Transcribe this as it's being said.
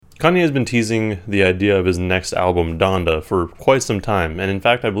Kanye has been teasing the idea of his next album, Donda, for quite some time, and in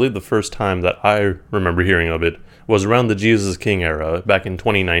fact, I believe the first time that I remember hearing of it was around the Jesus is King era, back in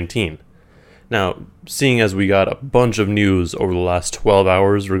 2019. Now, seeing as we got a bunch of news over the last 12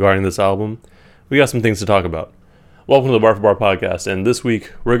 hours regarding this album, we got some things to talk about. Welcome to the Bar for Bar podcast, and this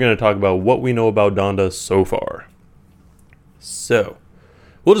week we're going to talk about what we know about Donda so far. So,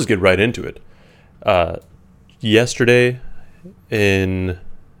 we'll just get right into it. Yesterday in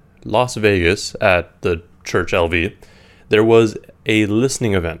Las Vegas at the Church LV, there was a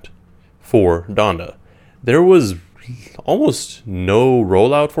listening event for Donda. There was almost no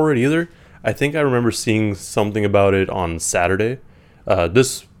rollout for it either. I think I remember seeing something about it on Saturday.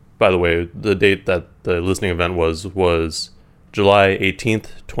 This, by the way, the date that the listening event was July 18th,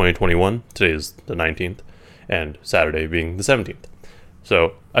 2021. Today is the 19th, and Saturday being the 17th.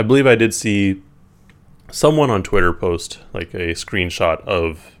 So I believe I did see someone on Twitter post like a screenshot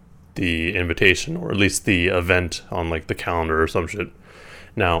of the invitation, or at least the event on like the calendar or some shit.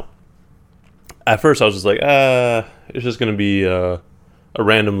 Now, at first I was just like, it's just going to be a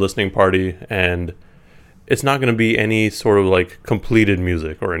random listening party, and it's not going to be any sort of like completed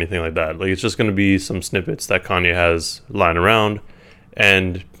music or anything like that. Like, it's just going to be some snippets that Kanye has lying around,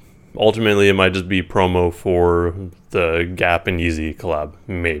 and ultimately it might just be promo for the Gap and Yeezy collab,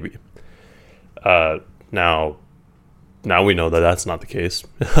 maybe. Now we know that that's not the case.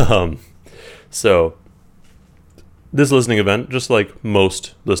 So this listening event, just like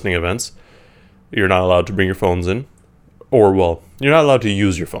most listening events, you're not allowed to bring your phones in, or, well, you're not allowed to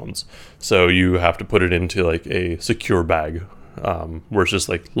use your phones. So you have to put it into like a secure bag, where it's just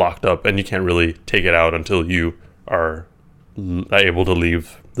like locked up, and you can't really take it out until you are able to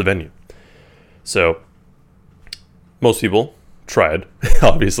leave the venue. So most people tried,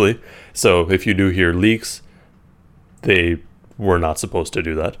 obviously. So if you do hear leaks, they were not supposed to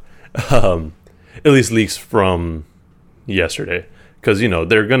do that. At least leaks from yesterday. Because, you know,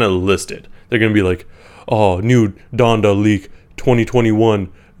 they're going to list it. They're going to be like, oh, new Donda leak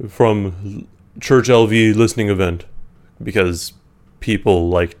 2021 from Church LV listening event. Because people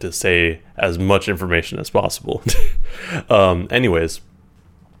like to say as much information as possible. Anyways.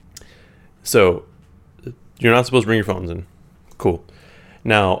 So, you're not supposed to bring your phones in. Cool.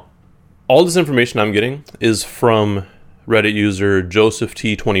 Now, all this information I'm getting is from Reddit user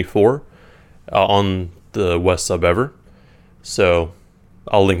JosephT24 on the West Sub Ever. So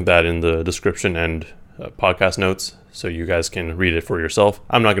I'll link that in the description and podcast notes so you guys can read it for yourself.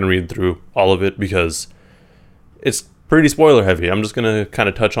 I'm not going to read through all of it because it's pretty spoiler heavy. I'm just going to kind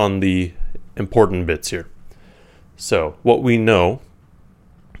of touch on the important bits here. So what we know,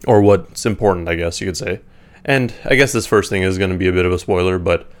 or what's important, I guess you could say, and I guess this first thing is going to be a bit of a spoiler,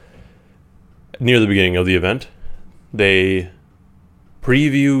 but near the beginning of the event, they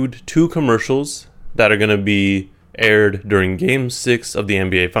previewed 2 commercials that are going to be aired during Game 6 of the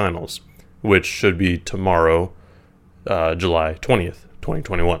NBA Finals, which should be tomorrow, July 20th,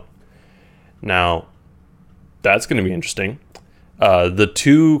 2021. Now, that's going to be interesting. The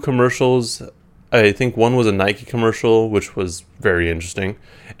 2 commercials, I think one was a Nike commercial, which was very interesting,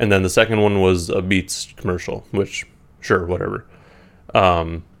 and then the second one was a Beats commercial, which, sure, whatever.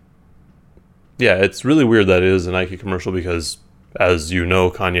 Yeah, it's really weird that it is a Nike commercial because, as you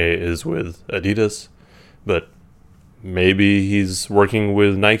know, Kanye is with Adidas, but maybe he's working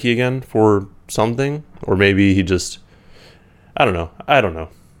with Nike again for something, or maybe he just, I don't know.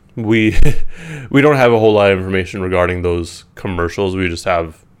 We don't have a whole lot of information regarding those commercials. We just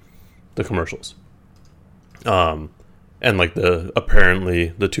have the commercials. And like apparently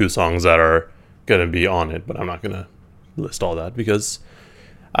the 2 songs that are going to be on it, but I'm not going to list all that because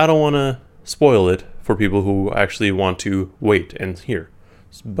I don't want to spoil it for people who actually want to wait and hear.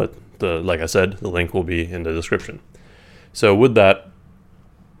 But like I said, the link will be in the description. So with that,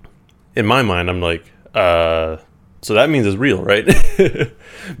 in my mind, I'm like, so that means it's real, right?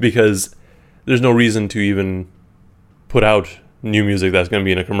 Because there's no reason to even put out new music that's going to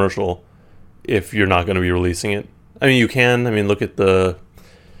be in a commercial if you're not going to be releasing it. I mean, you can. I mean, look at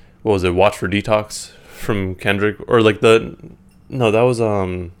Watch for Detox from Kendrick, or like that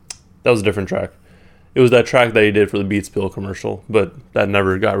was a different track. It was that track that he did for the Beats Pill commercial, but that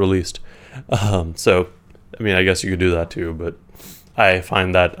never got released. So, I mean, I guess you could do that too, but I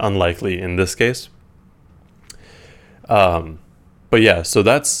find that unlikely in this case. But yeah, so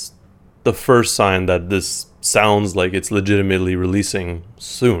that's the first sign that this sounds like it's legitimately releasing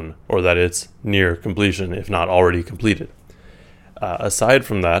soon, or that it's near completion, if not already completed. Aside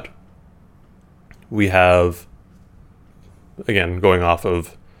from that, we have, again, going off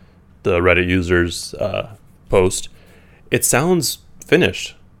of the Reddit user's post, it sounds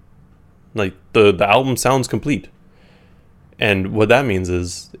finished. Like the album sounds complete. And what that means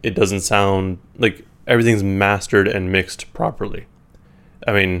is it doesn't sound like everything's mastered and mixed properly.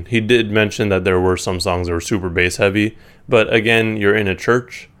 I mean, he did mention that there were some songs that were super bass heavy, but again, you're in a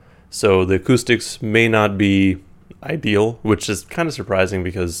church, so the acoustics may not be ideal, which is kind of surprising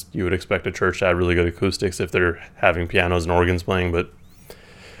because you would expect a church to have really good acoustics if they're having pianos and organs playing, but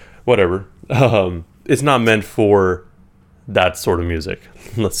whatever. It's not meant for that sort of music,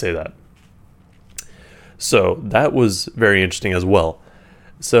 let's say that. So that was very interesting as well.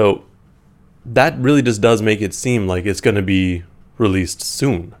 So that really just does make it seem like it's going to be released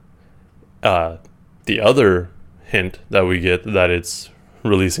soon. The other hint that we get that it's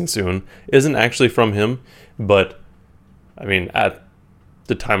releasing soon isn't actually from him, but I mean, at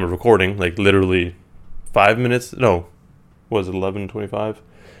the time of recording, like literally 5 minutes, no, was it 11:25?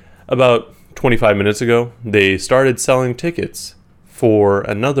 About 25 minutes ago, they started selling tickets for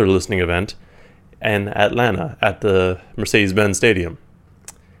another listening event in Atlanta at the Mercedes-Benz Stadium.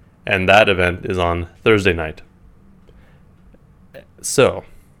 And that event is on Thursday night. So,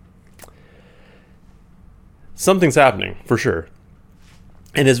 something's happening for sure.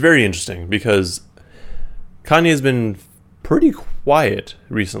 And it's very interesting because Kanye has been pretty quiet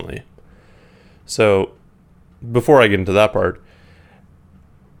recently. So, before I get into that part,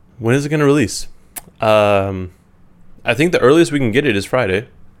 when is it going to release? I think the earliest we can get it is Friday.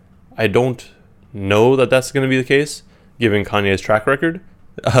 I don't know that that's going to be the case, given Kanye's track record,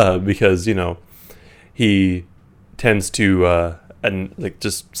 because, you know, he tends to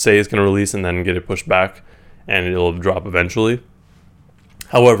just say it's going to release and then get it pushed back, and it'll drop eventually.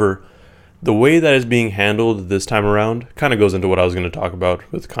 However, the way that it's being handled this time around kind of goes into what I was going to talk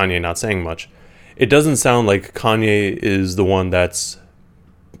about with Kanye not saying much. It doesn't sound like Kanye is the one that's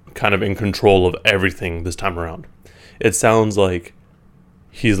kind of in control of everything this time around. It sounds like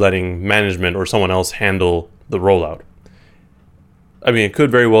he's letting management or someone else handle the rollout. I mean, it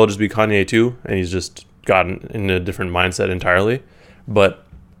could very well just be Kanye too, and he's just gotten in a different mindset entirely. But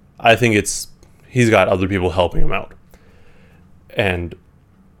I think he's got other people helping him out. And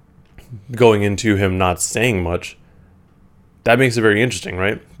going into him not saying much, that makes it very interesting,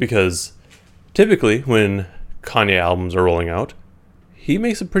 right? Because typically when Kanye albums are rolling out, he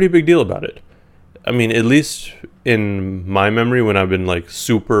makes a pretty big deal about it. I mean, at least in my memory, when I've been like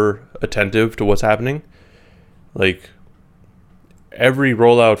super attentive to what's happening, like every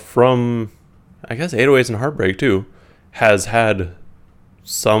rollout from, I guess, 808s and Heartbreak too, has had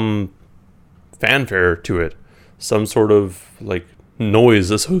some fanfare to it, some sort of like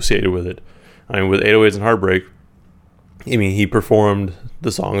noise associated with it. I mean, with 808s and Heartbreak, I mean, he performed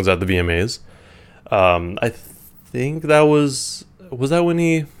the songs at the VMAs. I think that was that when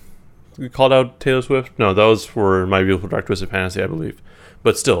he called out Taylor Swift? No, that was for My Beautiful Dark Twisted Fantasy, I believe.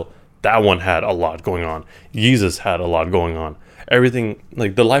 But still, that one had a lot going on. Yeezus had a lot going on. Everything,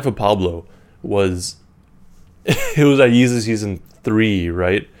 like The Life of Pablo was, it was at Yeezus season 3,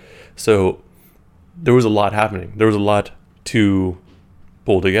 right? So there was a lot happening. There was a lot to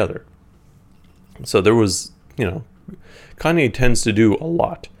pull together. So there was, you know, Kanye tends to do a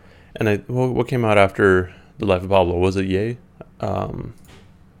lot. And what came out after The Life of Pablo? Was it Ye?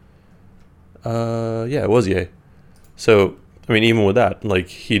 Yeah, it was Ye. So, I mean, even with that, like,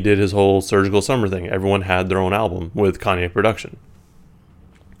 he did his whole Surgical Summer thing. Everyone had their own album with Kanye production.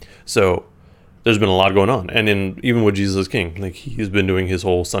 So, there's been a lot going on. And even with Jesus is King, like, he's been doing his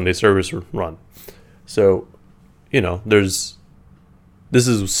whole Sunday service run. So, you know, this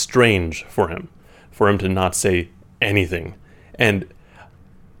is strange for him to not say anything. And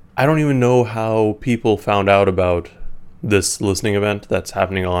I don't even know how people found out about this listening event that's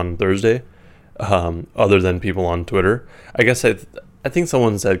happening on Thursday, other than people on Twitter. I guess I think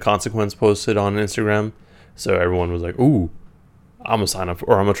someone said Consequence posted on Instagram, so everyone was like, ooh, I'm going to sign up,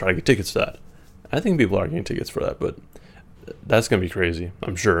 or I'm going to try to get tickets for that. I think people are getting tickets for that, but that's going to be crazy,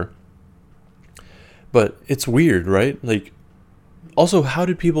 I'm sure. But it's weird, right? Like, also, how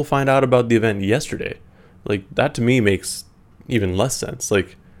did people find out about the event yesterday? Like, that to me makes even less sense.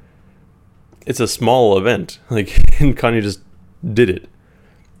 Like, it's a small event, like, and Kanye just did it.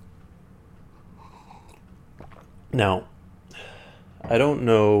 Now, I don't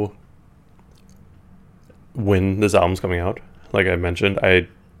know when this album's coming out. Like I mentioned, I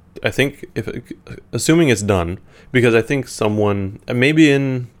think assuming it's done, because I think someone, maybe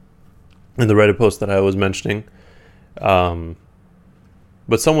in the Reddit post that I was mentioning, but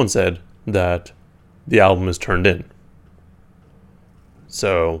someone said that the album is turned in.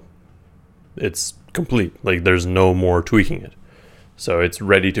 So it's complete. Like, there's no more tweaking it. So it's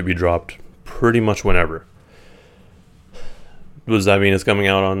ready to be dropped pretty much whenever. Does that mean it's coming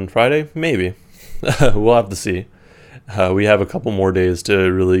out on Friday? Maybe. We'll have to see. We have a couple more days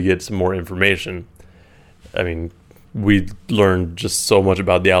to really get some more information. I mean, we learned just so much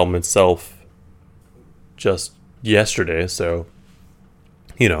about the album itself just yesterday, so,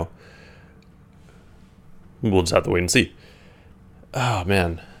 we'll just have to wait and see. Oh,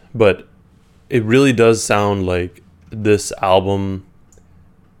 man. But it really does sound like this album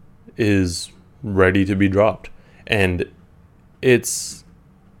is ready to be dropped. And it's,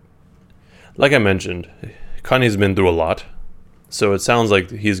 like I mentioned, Kanye's been through a lot, so it sounds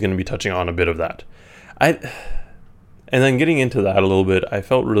like he's going to be touching on a bit of that. And then getting into that a little bit, I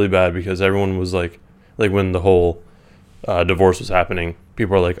felt really bad because everyone was like when the whole divorce was happening,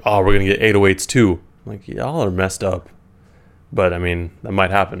 people are like, oh, we're going to get 808s too. I'm like, y'all are messed up. But, I mean, that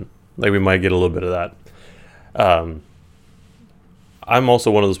might happen. Like, we might get a little bit of that. I'm also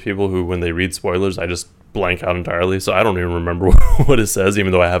one of those people who, when they read spoilers, I just blank out entirely, so I don't even remember what it says,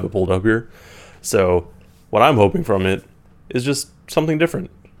 even though I have it pulled up here. So what I'm hoping from it is just something different.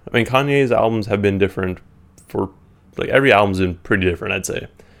 I mean, Kanye's albums have been different for, like, every album's been pretty different, I'd say,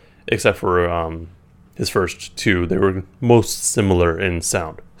 except for his first two. They were most similar in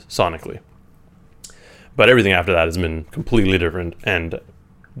sound, sonically. But everything after that has been completely different, and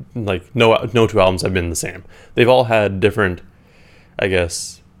like no two albums have been the same. They've all had different, I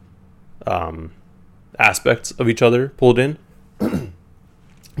guess, aspects of each other pulled in,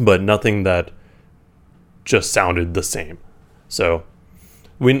 but nothing that just sounded the same. So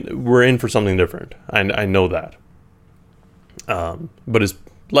we're in for something different. I know that. But it's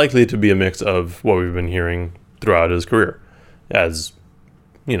likely to be a mix of what we've been hearing throughout his career, as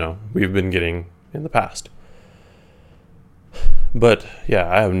we've been getting in the past. But yeah,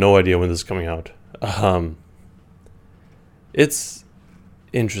 I have no idea when this is coming out. It's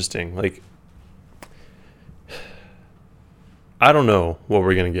interesting. Like, I don't know what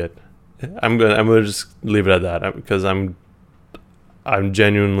we're gonna get. I'm gonna just leave it at that because I'm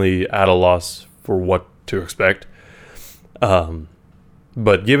genuinely at a loss for what to expect.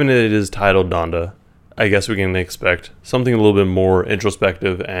 But given it is titled Donda, I guess we can expect something a little bit more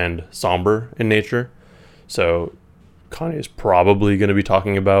introspective and somber in nature. So Kanye is probably going to be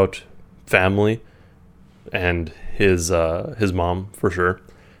talking about family and his mom for sure.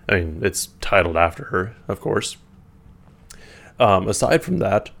 I mean, it's titled after her, of course. Aside from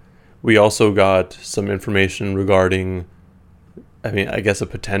that, we also got some information regarding, I guess, a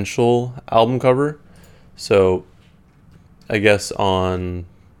potential album cover. So I guess I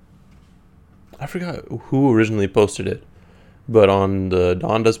forgot who originally posted it, but on the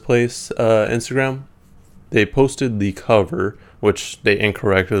Donda's Place Instagram, they posted the cover, which they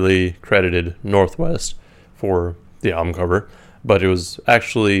incorrectly credited Northwest for the album cover, but it was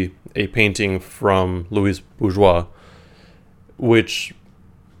actually a painting from Louise Bourgeois, which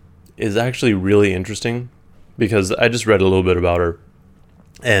is actually really interesting because I just read a little bit about her,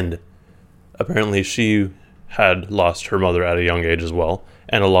 and apparently she had lost her mother at a young age as well,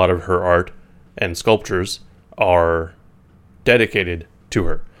 and a lot of her art and sculptures are dedicated to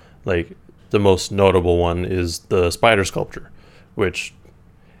her. Like, the most notable one is the spider sculpture, which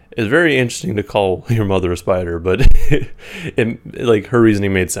is very interesting to call your mother a spider, but like, her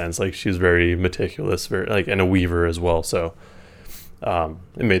reasoning made sense. Like, she's very meticulous, and a weaver as well, so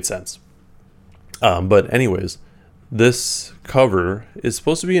it made sense. But anyways, this cover is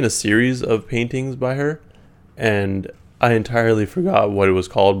supposed to be in a series of paintings by her, and I entirely forgot what it was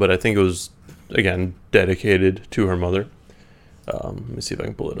called, but I think it was, again, dedicated to her mother. Let me see if I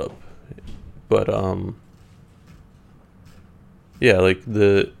can pull it up. But yeah, like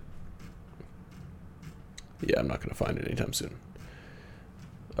I'm not gonna find it anytime soon.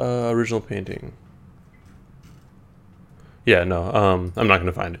 Original painting. Yeah, no, I'm not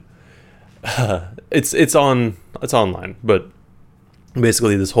gonna find it. It's online, but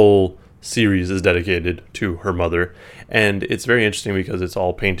basically this whole series is dedicated to her mother, and it's very interesting because it's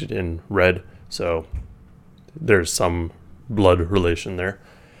all painted in red, so there's some blood relation there.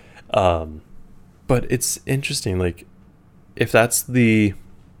 But it's interesting, like, if that's Kanye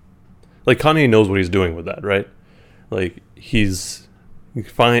knows what he's doing with that, right? Like, he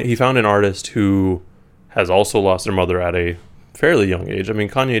found an artist who has also lost their mother at a fairly young age. I mean,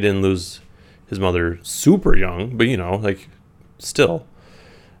 Kanye didn't lose his mother super young, but like, still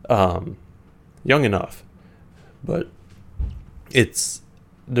young enough. But there's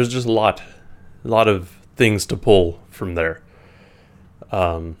just a lot of things to pull from there.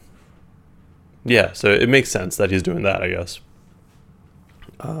 Yeah, so it makes sense that he's doing that, I guess.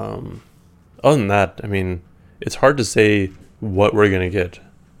 Other than that, I mean, it's hard to say what we're gonna get.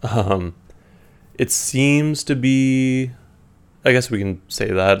 It seems to be I guess we can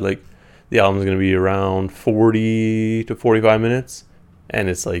say that, like, the album's going to be around 40 to 45 minutes, and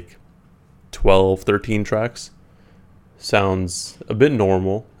it's like 12, 13 tracks. Sounds a bit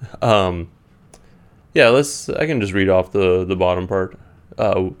normal. Yeah, I can just read off the bottom part,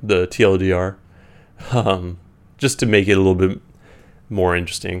 the TLDR, just to make it a little bit more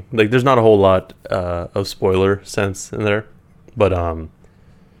interesting. Like, there's not a whole lot of spoiler sense in there, but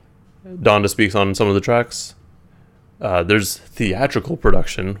Donda speaks on some of the tracks. There's theatrical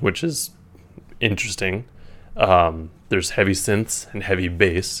production, which is interesting. There's heavy synths and heavy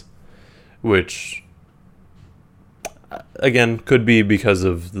bass, which, again, could be because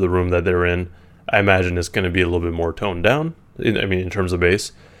of the room that they're in. I imagine it's going to be a little bit more toned down, in terms of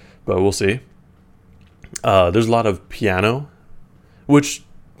bass, but we'll see. There's a lot of piano, which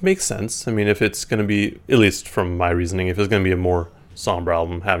makes sense. I mean, if it's going to be, at least from my reasoning, if it's going to be a more somber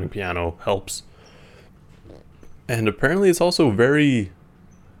album, having piano helps. And apparently it's also very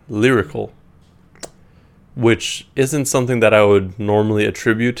lyrical, which isn't something that I would normally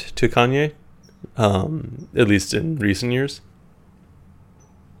attribute to Kanye, at least in recent years.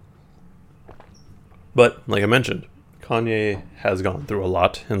 But like I mentioned, Kanye has gone through a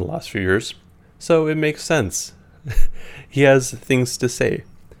lot in the last few years, so it makes sense. He has things to say.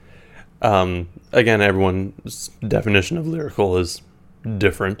 Again, everyone's definition of lyrical is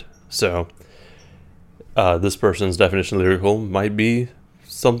different, so this person's definition of lyrical might be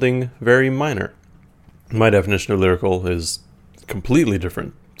something very minor. My definition of lyrical is completely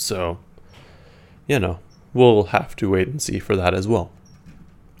different, so, we'll have to wait and see for that as well.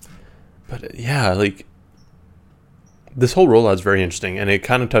 But yeah, like, this whole rollout is very interesting, and it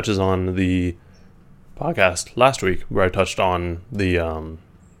kind of touches on the podcast last week where I touched on the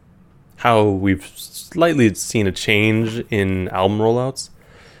how we've slightly seen a change in album rollouts,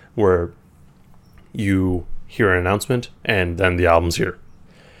 where you hear an announcement and then the album's here.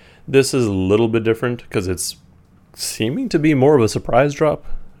 This is a little bit different because it's seeming to be more of a surprise drop,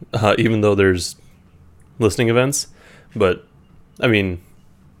 even though there's listening events. But I mean,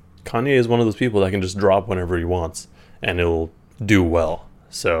 Kanye is one of those people that can just drop whenever he wants and it'll do well.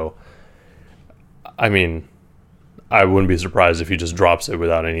 So, I mean, I wouldn't be surprised if he just drops it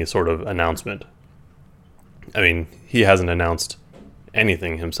without any sort of announcement. I mean, he hasn't announced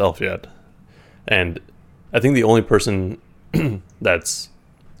anything himself yet. And I think the only person that's,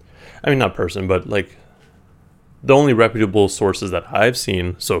 I mean, not person, but like the only reputable sources that I've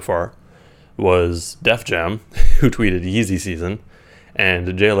seen so far was Def Jam, who tweeted Yeezy Season,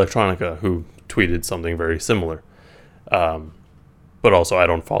 and Jay Electronica, who tweeted something very similar. But also, I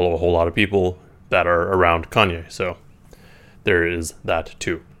don't follow a whole lot of people that are around Kanye, so there is that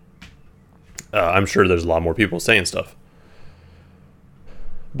too. I'm sure there's a lot more people saying stuff.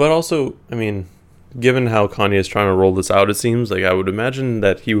 But also, I mean, given how Kanye is trying to roll this out, it seems like I would imagine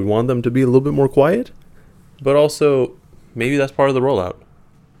that he would want them to be a little bit more quiet. But also, maybe that's part of the rollout.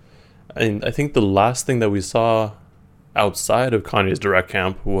 And I think the last thing that we saw outside of Kanye's direct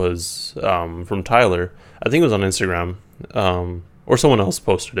camp was from Tyler. I think it was on Instagram, or someone else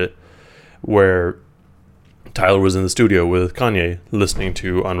posted it, where Tyler was in the studio with Kanye listening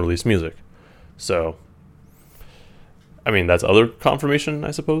to unreleased music. So, I mean, that's other confirmation,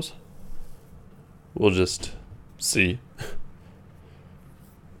 I suppose. We'll just see.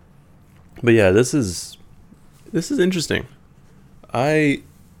 But yeah, this is interesting. I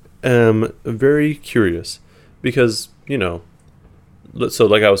am very curious because, so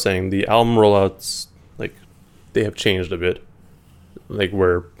like I was saying, the album rollouts, like, they have changed a bit. Like,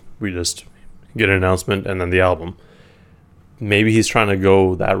 where we just get an announcement and then the album. Maybe he's trying to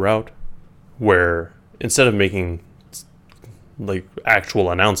go that route where instead of making like actual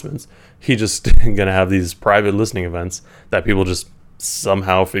announcements, he just gonna have these private listening events that people just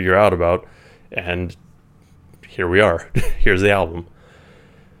somehow figure out about, and here we are. Here's the album.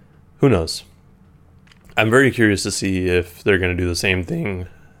 Who knows? I'm very curious to see if they're gonna do the same thing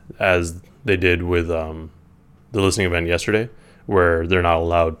as they did with the listening event yesterday, where they're not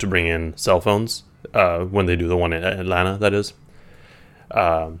allowed to bring in cell phones when they do the one in Atlanta, that is.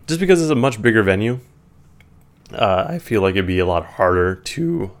 Just because it's a much bigger venue, I feel like it'd be a lot harder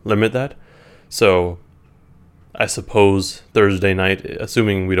to limit that. So I suppose Thursday night,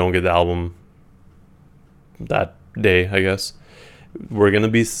 assuming we don't get the album that day, I guess, we're going to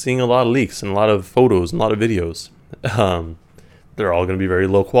be seeing a lot of leaks and a lot of photos and a lot of videos. They're all going to be very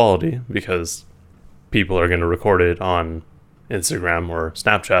low quality because people are going to record it on Instagram or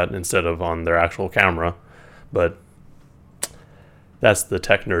Snapchat instead of on their actual camera. But that's the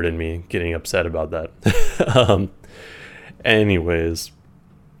tech nerd in me getting upset about that. Anyways,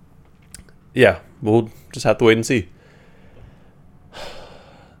 yeah, we'll just have to wait and see.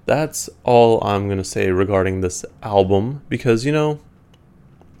 that's all I'm going to say regarding this album, because,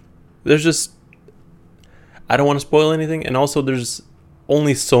 there's just, I don't want to spoil anything, and also there's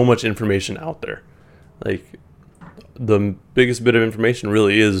only so much information out there. Like, the biggest bit of information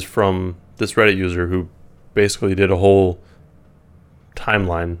really is from this Reddit user who basically did a whole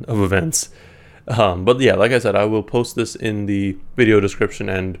timeline of events. But yeah, like I said, I will post this in the video description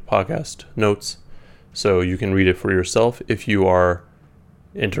and podcast notes, so you can read it for yourself if you are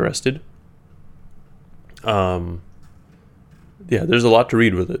interested. Yeah, there's a lot to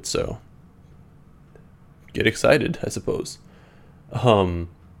read with it, so get excited, I suppose. Yeah,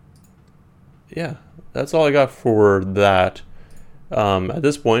 that's all I got for that. At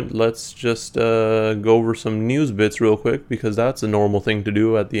this point, let's just go over some news bits real quick, because that's a normal thing to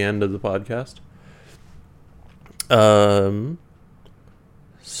do at the end of the podcast.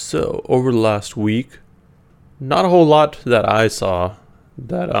 So over the last week, not a whole lot that I saw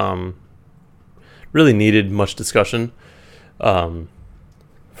that really needed much discussion.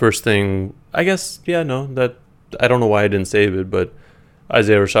 First thing, I guess, that I don't know why I didn't save it, but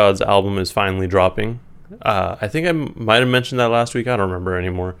Isaiah Rashad's album is finally dropping. I think I might have mentioned that last week. I don't remember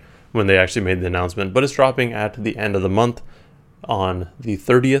anymore when they actually made the announcement, but it's dropping at the end of the month on the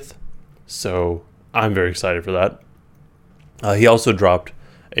 30th. So I'm very excited for that. He also dropped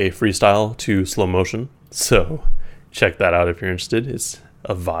a freestyle to Slow Motion, so check that out if you're interested. It's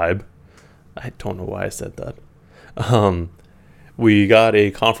a vibe. I don't know why I said that. We got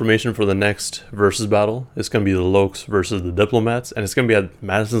a confirmation for the next versus battle. It's going to be the Lokes versus the Diplomats, and it's going to be at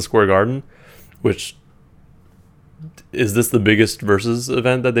Madison Square Garden, which, is this the biggest versus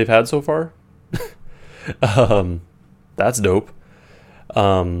event that they've had so far? That's dope.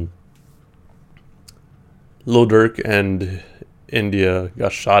 Lil Durk and India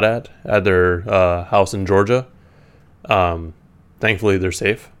got shot at their house in Georgia. Thankfully, they're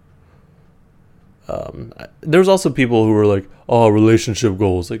safe. There's also people who were like, "Oh, relationship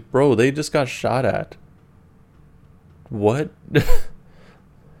goals." Like, bro, they just got shot at. What?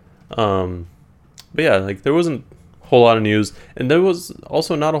 But yeah, like, there wasn't a whole lot of news, and there was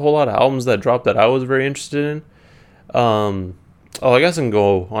also not a whole lot of albums that dropped that I was very interested in. I guess I can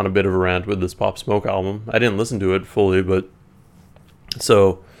go on a bit of a rant with this Pop Smoke album. I didn't listen to it fully, but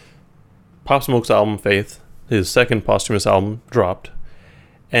so Pop Smoke's album Faith, his second posthumous album, dropped,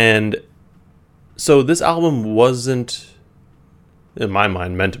 and so this album wasn't, in my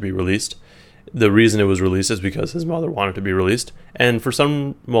mind, meant to be released. The reason it was released is because his mother wanted to be released, and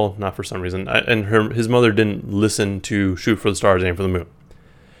not for some reason, his mother didn't listen to Shoot for the Stars, Aim for the Moon.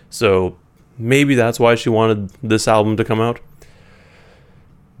 So maybe that's why she wanted this album to come out.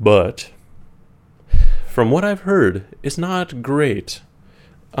 But from what I've heard, it's not great.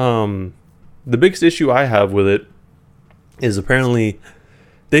 The biggest issue I have with it is apparently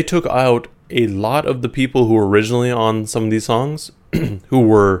they took out a lot of the people who were originally on some of these songs who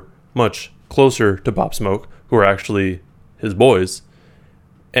were much closer to Pop Smoke, who are actually his boys,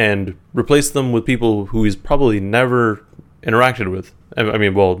 and replaced them with people who he's probably never interacted with. I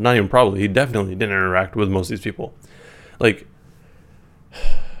mean, well, not even probably, he definitely didn't interact with most of these people. Like,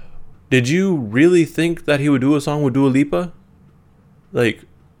 did you really think that he would do a song with Dua Lipa? Like,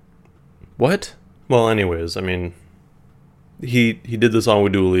 what? Well, anyways, I mean, he did the song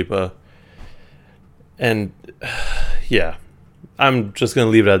with Dua Lipa, and yeah, I'm just gonna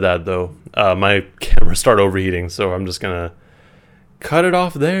leave it at that, though. My camera started overheating, so I'm just gonna cut it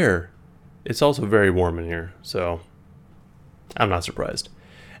off there. It's also very warm in here, so I'm not surprised.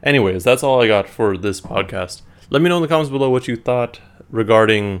 Anyways, that's all I got for this podcast. Let me know in the comments below what you thought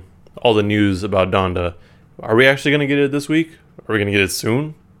regarding all the news about Donda. Are we actually gonna get it this week? Are we gonna get it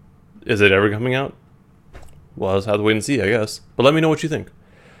soon? Is it ever coming out? Well, I'll just have to wait and see, I guess. But let me know what you think.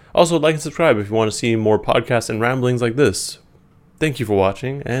 Also, like and subscribe if you want to see more podcasts and ramblings like this. Thank you for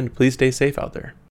watching, and please stay safe out there.